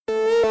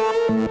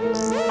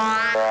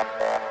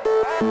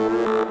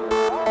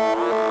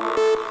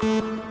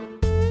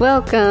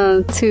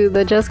Welcome to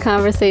the Just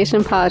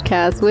Conversation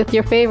podcast with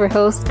your favorite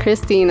host,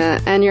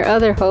 Christina, and your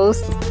other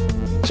host,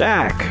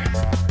 Jack,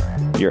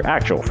 your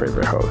actual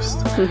favorite host.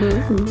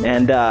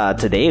 And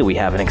today we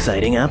have an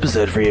exciting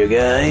episode for you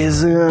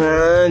guys.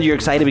 You're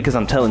excited because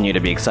I'm telling you to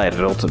be excited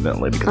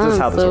ultimately, because this is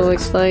how this works. I'm so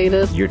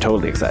excited. You're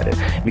totally excited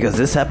because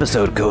this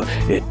episode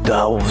it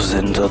delves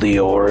into the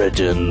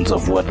origins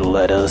of what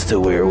led us to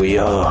where we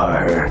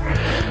are.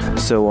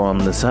 So on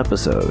this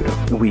episode,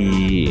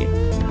 we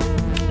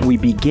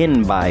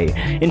begin by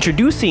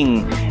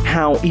introducing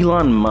how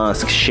Elon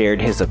Musk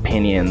shared his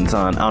opinions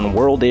on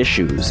world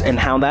issues and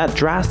how that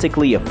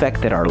drastically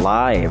affected our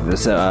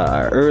lives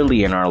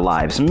early in our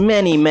lives,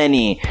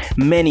 many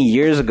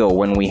years ago,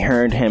 when we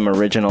heard him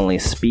originally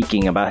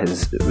speaking about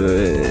his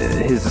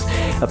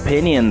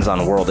opinions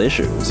on world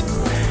issues.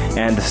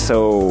 And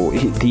so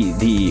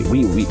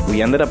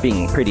we ended up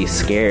being pretty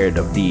scared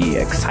of the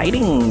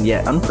exciting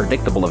yet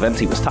unpredictable events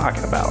he was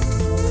talking about.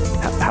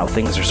 How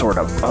things are sort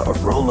of a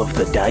roll of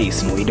the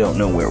dice and we don't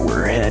know where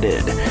we're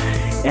headed.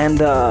 And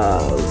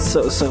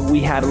so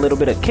we had a little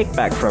bit of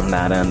kickback from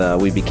that, and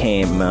we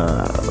became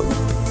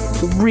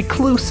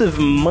reclusive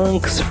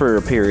monks for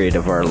a period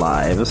of our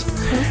lives,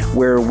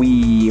 where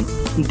we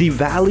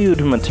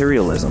devalued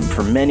materialism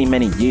for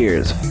many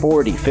years,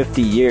 40,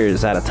 50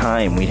 years at a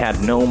time. We had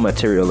no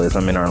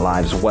materialism in our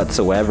lives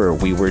whatsoever.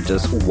 We were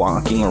just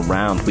walking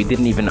around. We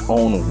didn't even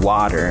own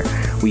water.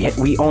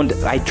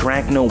 I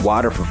drank no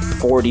water for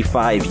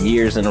 45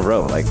 years in a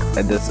row. Like,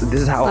 this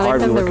is how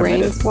hard we were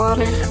committed. Rain's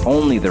water?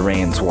 Only the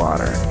rain's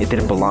water. It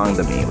didn't belong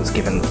to me. It was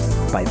given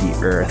by the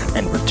earth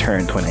and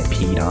returned when I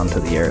peed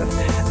onto the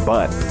earth.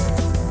 But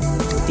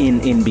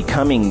in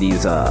becoming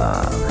these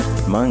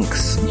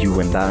monks, you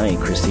and I,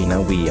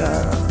 Christina,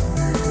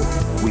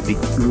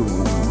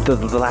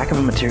 the lack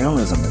of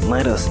materialism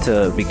led us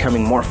to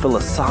becoming more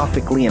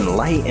philosophically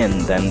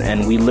enlightened,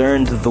 and we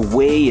learned the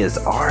way is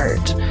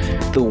art,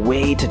 the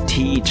way to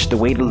teach, the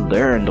way to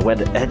learn, the way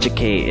to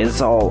educate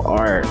is all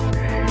art.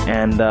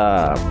 And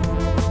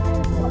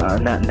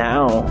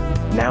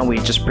now we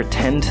just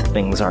pretend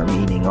things are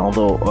meaning,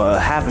 although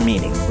have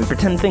meaning. We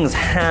pretend things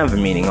have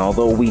meaning,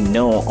 although we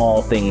know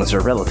all things are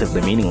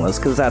relatively meaningless,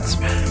 because that's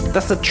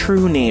the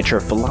true nature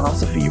of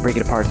philosophy. You break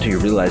it apart until you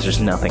realize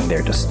there's nothing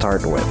there to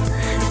start with.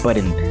 But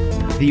in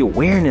the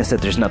awareness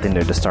that there's nothing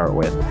there to start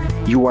with,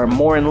 you are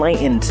more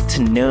enlightened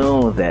to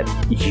know that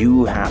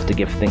you have to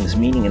give things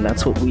meaning, and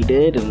that's what we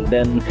did. And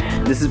then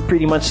this is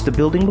pretty much the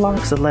building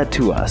blocks that led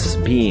to us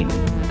being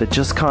the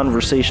Just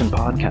Conversation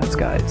podcast,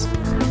 guys.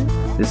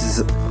 This is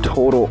a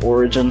total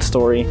origin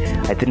story.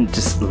 I didn't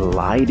just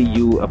lie to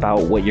you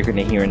about what you're going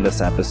to hear in this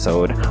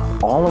episode.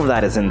 All of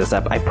that is in this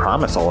I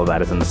promise all of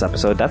that is in this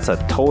episode. That's a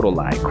total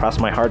lie. Cross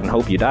my heart and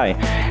hope you die.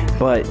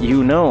 But so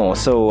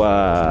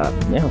yeah,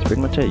 that's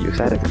pretty much it. You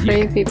excited?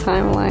 Crazy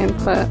timeline,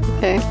 but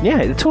okay. Yeah,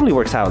 it totally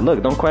works out.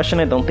 Look, don't question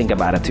it. Don't think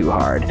about it too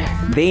hard.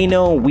 They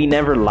know we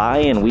never lie,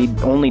 and we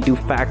only do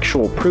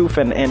factual proof,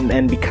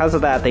 and because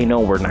of that, they know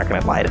we're not going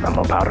to lie to them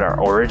about our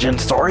origin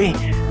story.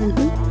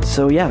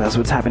 So yeah, that's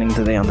what's happening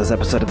today on this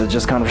episode of the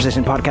Just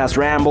Conversation podcast,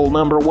 ramble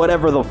number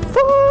whatever the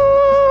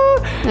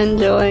fuck.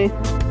 Enjoy.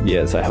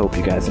 Yes, I hope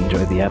you guys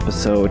enjoyed the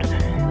episode.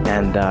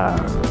 And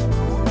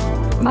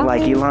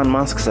like Elon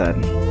Musk said,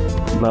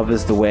 love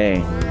is the way.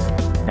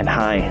 And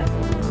hi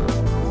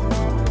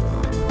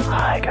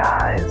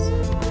guys.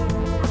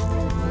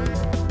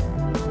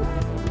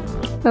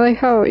 I like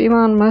how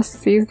Elon Musk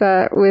sees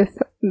that with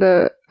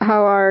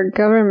how our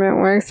government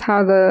works,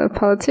 how the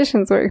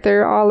politicians work.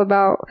 They're all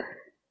about,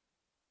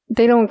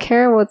 they don't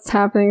care what's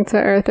happening to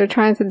Earth. They're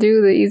trying to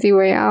do the easy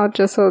way out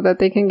just so that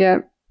they can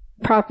get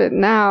profit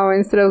now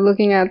instead of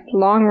looking at the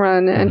long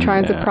run and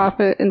trying to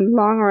profit in the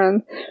long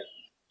run.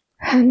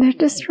 And they're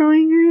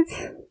destroying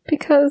Earth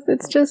because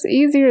it's just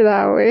easier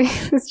that way.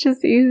 It's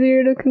just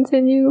easier to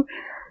continue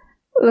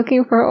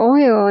looking for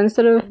oil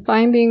instead of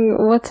finding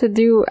what to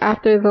do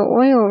after the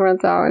oil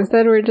runs out.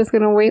 Instead, we're just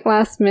going to wait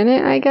last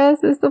minute, I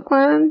guess, is the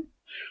plan.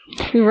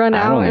 We run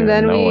out and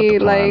then we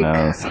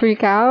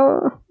freak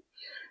out.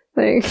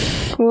 Like,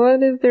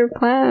 what is their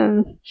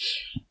plan?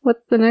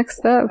 What's the next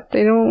step?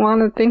 They don't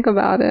want to think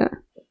about it.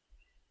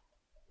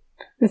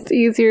 It's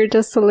easier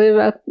just to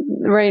live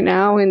right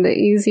now in the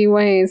easy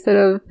way instead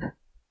of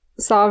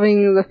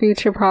solving the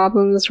future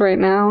problems right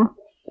now.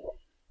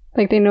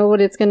 Like, they know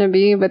what it's going to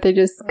be, but they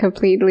just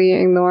completely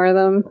ignore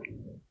them.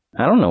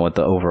 I don't know what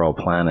the overall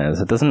plan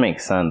is. It doesn't make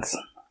sense.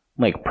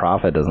 Like,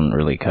 profit doesn't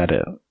really cut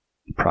it.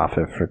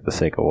 Profit for the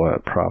sake of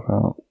what?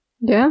 Profit?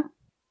 Yeah.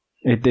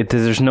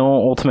 There's no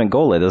ultimate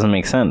goal. It doesn't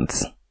make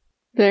sense.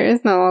 There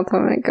is no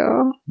ultimate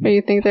goal. Or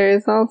you think there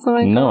is no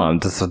ultimate goal? No,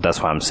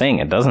 that's why I'm saying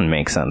it doesn't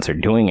make sense. They're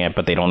doing it,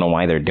 but they don't know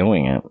why they're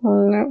doing it.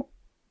 No.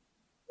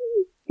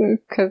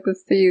 Because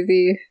it's the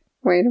easy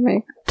way to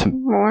make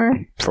more.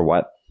 For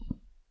what?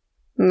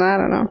 I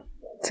don't know.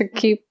 To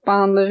keep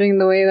on living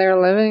the way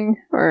they're living,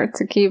 or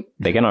to keep...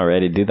 They can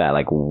already do that,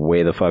 like,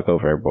 way the fuck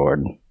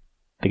overboard.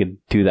 They could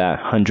do that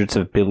hundreds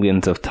of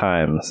billions of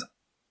times.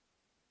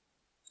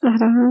 I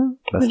don't know.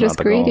 That's They're just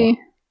greedy.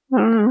 I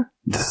don't know.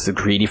 This is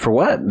greedy for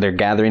what? They're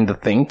gathering the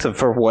thing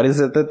for what is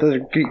it that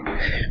they're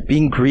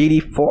being greedy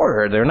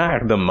for? They're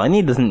not. The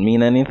money doesn't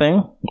mean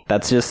anything.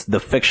 That's just the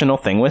fictional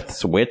thing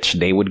with which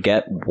they would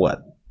get what?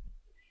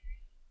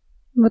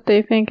 What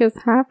they think is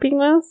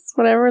happiness,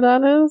 whatever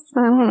that is.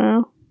 I don't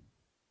know.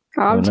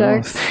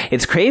 Objects.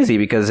 It's crazy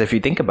because if you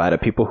think about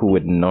it, people who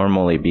would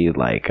normally be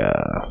like,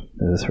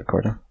 is this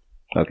recording?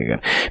 Okay,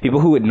 good. People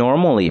who would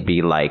normally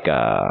be like,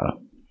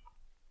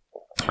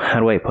 how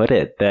do I put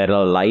it? That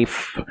a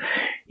life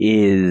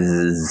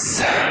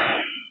is...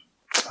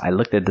 I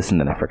looked at this and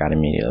then I forgot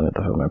immediately what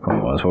the fuck my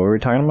point was. What were we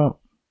talking about?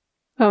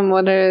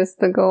 What is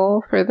the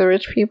goal for the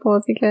rich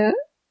people to get?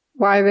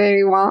 Why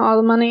they want all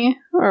the money?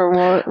 Or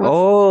what?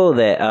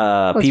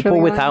 People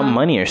really without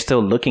money are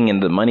still looking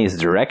in the money's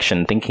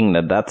direction, thinking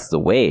that that's the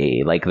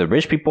way. Like, the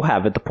rich people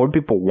have it, the poor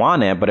people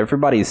want it, but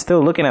everybody's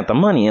still looking at the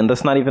money, and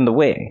that's not even the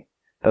way.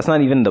 That's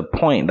not even the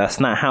point. That's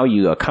not how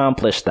you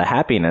accomplish the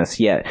happiness.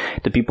 Yet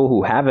the people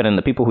who have it and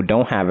the people who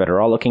don't have it are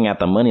all looking at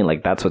the money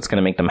like that's what's going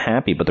to make them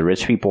happy. But the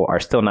rich people are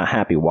still not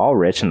happy while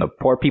rich, and the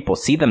poor people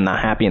see them not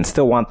happy and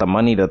still want the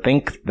money to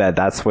think that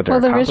that's what they're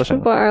accomplishing. Well, the rich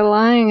people are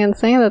lying and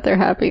saying that they're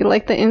happy.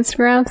 Like the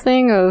Instagram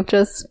thing of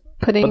just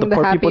putting the happy moments. But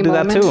the poor people do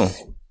that too.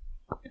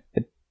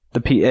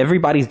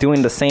 Everybody's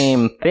doing the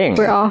same thing.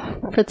 We're all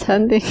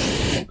pretending.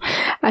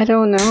 I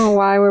don't know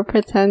why we're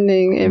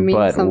pretending it means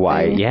something. But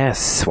why?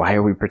 Yes. Why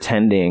are we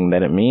pretending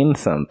that it means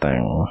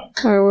something?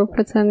 Or we're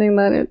pretending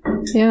that it...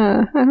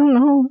 Yeah. I don't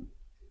know.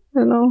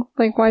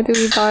 Like, why do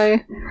we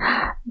buy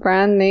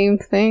brand name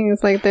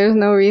things? Like, there's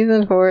no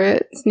reason for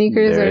it.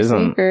 Sneakers are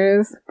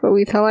sneakers. But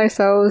we tell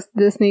ourselves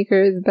this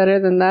sneaker is better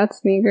than that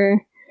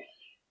sneaker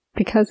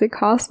because it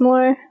costs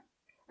more.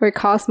 Or it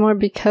costs more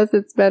because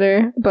it's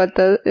better, but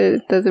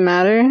it doesn't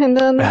matter in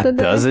the end of the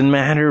day. Doesn't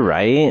matter,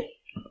 right?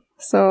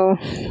 So...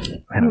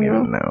 I don't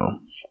even know.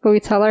 But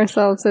we tell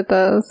ourselves it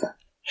does.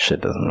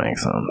 Shit doesn't make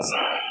sense.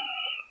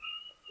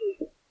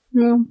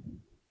 No.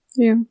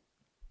 Yeah.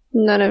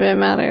 None of it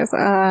matters.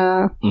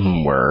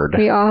 Word.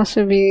 We all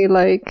should be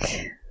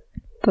like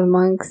the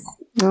monks,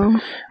 no?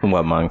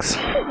 What monks?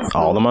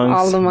 All the monks?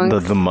 All the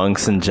monks. The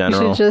monks in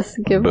general? You should just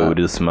give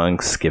Buddhist up.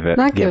 Monks give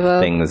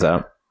things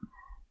up.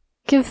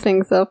 Give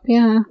things up,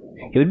 yeah.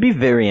 It would be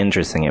very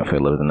interesting if we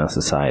lived in a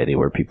society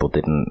where people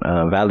didn't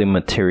value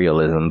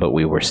materialism, but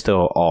we were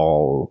still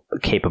all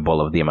capable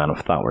of the amount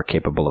of thought we're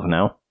capable of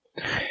now.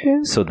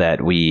 Yeah. So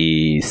that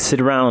we sit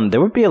around, there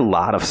would be a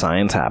lot of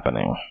science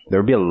happening. There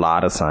would be a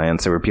lot of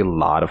science. There would be a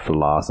lot of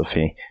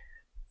philosophy.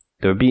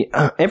 There would be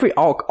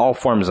all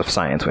forms of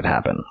science would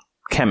happen.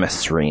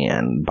 Chemistry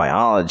and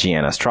biology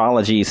and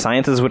astrology.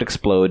 Sciences would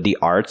explode. The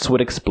arts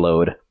would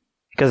explode.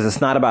 Because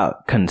it's not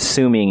about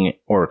consuming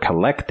or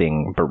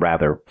collecting, but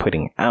rather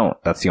putting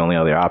out. That's the only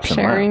other option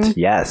Sharing. Left.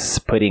 Yes,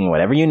 putting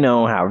whatever you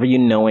know, however you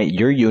know it,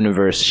 your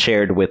universe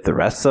shared with the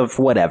rest of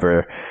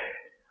whatever,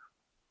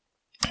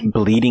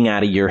 bleeding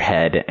out of your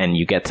head, and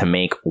you get to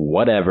make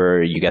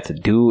whatever you get to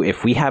do.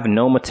 If we have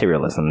no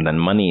materialism, then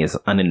money is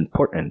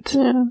unimportant.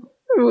 Yeah.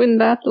 In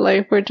that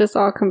life, we're just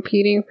all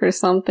competing for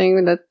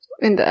something that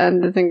in the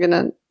end isn't going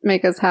to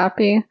make us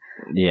happy.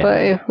 Yeah.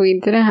 But if we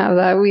didn't have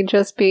that, we'd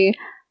just be...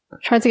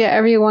 try to get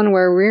everyone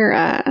where we're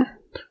at.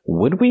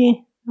 Would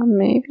we?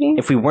 Maybe.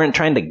 If we weren't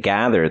trying to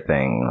gather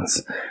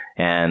things,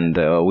 and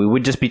we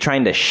would just be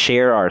trying to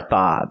share our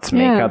thoughts,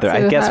 make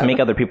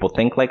other people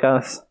think like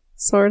us.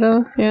 Sort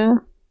of, yeah.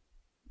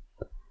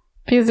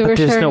 But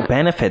there's no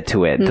benefit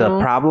to it. No.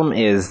 The problem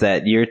is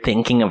that you're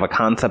thinking of a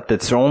concept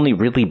that's only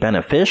really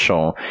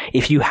beneficial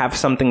if you have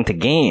something to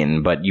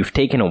gain, but you've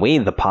taken away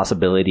the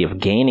possibility of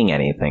gaining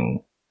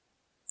anything.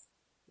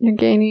 You're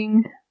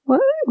gaining...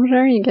 What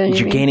are you gaining?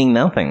 You're gaining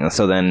nothing.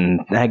 So then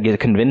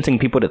convincing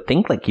people to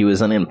think like you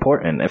is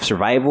unimportant. If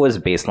survival is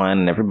baseline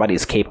and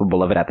everybody's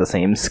capable of it at the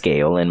same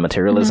scale and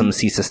materialism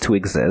ceases to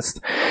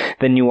exist,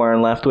 then you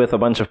are left with a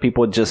bunch of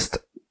people just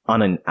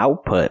on an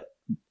output.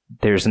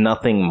 There's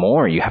nothing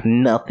more. You have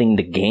nothing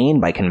to gain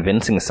by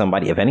convincing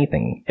somebody of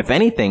anything. If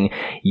anything,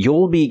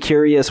 you'll be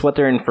curious what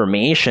their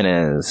information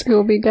is.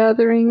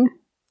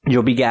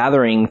 You'll be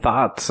gathering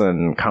thoughts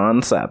and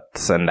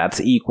concepts, and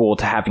that's equal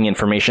to having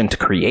information to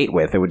create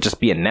with. It would just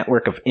be a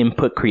network of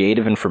input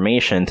creative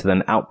information to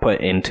then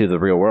output into the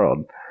real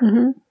world.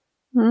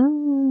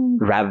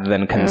 Rather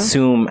than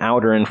consume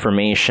outer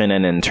information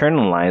and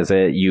internalize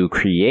it, you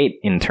create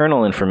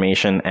internal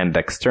information and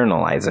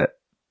externalize it.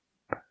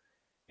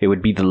 It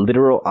would be the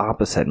literal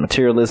opposite.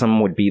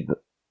 Materialism would be...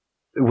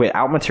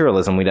 without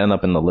materialism, we'd end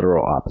up in the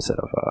literal opposite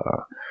of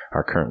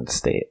our current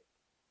state.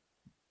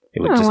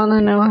 I want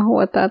to know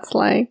what that's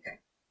like.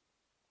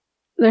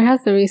 There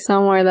has to be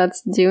somewhere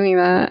that's doing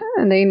that,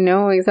 and they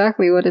know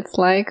exactly what it's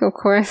like, of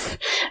course,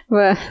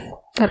 but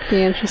that'd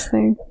be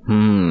interesting.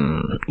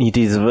 It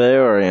is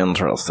very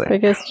interesting. I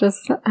guess just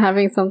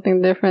having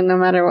something different, no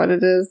matter what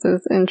it is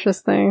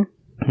interesting.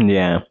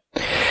 Yeah.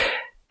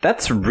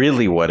 That's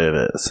really what it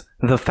is.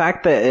 The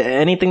fact that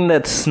anything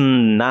that's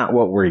not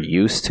what we're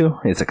used to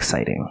is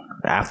exciting.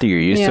 After you're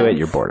used to it,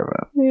 you're bored of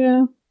it.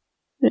 Yeah.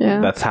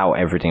 Yeah. That's how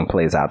everything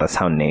plays out. That's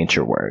how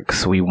nature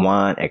works. We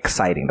want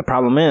exciting. The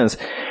problem is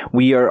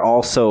we are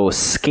also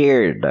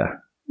scared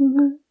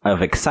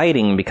of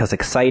exciting because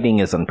exciting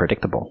is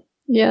unpredictable.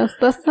 Yes,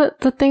 that's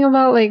the thing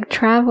about like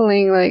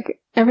traveling. Like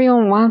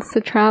everyone wants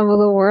to travel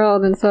the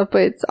world and stuff,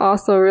 but it's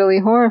also really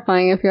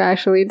horrifying if you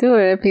actually do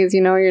it because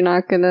you know you're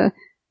not gonna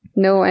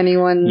know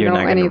anyone, you're know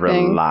not going to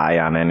anything. rely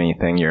on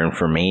anything. Your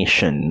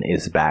information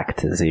is back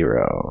to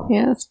zero.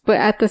 Yes, but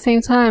at the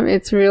same time,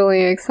 it's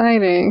really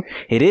exciting.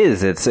 It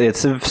is.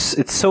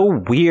 It's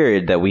so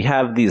weird that we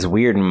have these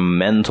weird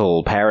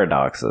mental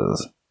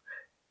paradoxes.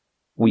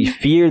 We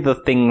fear the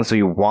things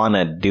we want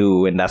to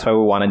do, and that's why we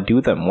want to do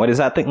them. What is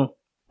that thing?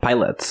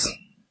 Pilots.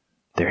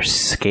 They're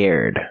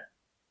scared.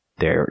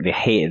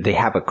 They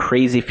have a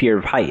crazy fear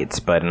of heights,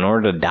 but in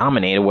order to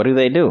dominate it, what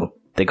do?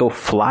 They go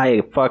fly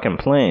a fucking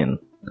plane.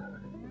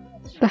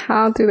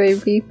 How do they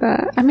beat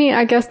that? I mean,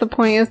 I guess the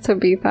point is to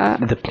beat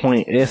that. The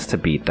point is to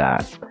beat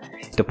that.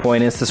 The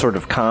point is to sort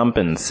of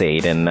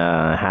compensate and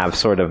have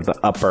sort of the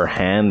upper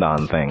hand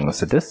on things.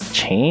 Did this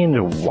change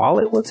while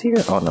it was here?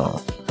 Oh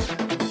no.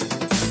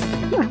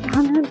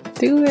 I want to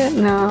do it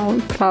now.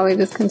 Probably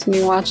just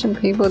continue watching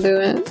people do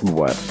it.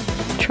 What?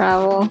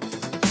 Travel.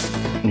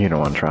 You don't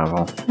want to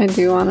travel. I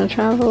do want to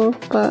travel,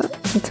 but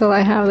until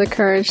I have the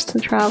courage to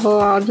travel,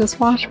 I'll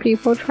just watch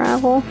people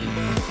travel.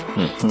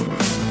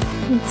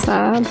 It's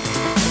sad.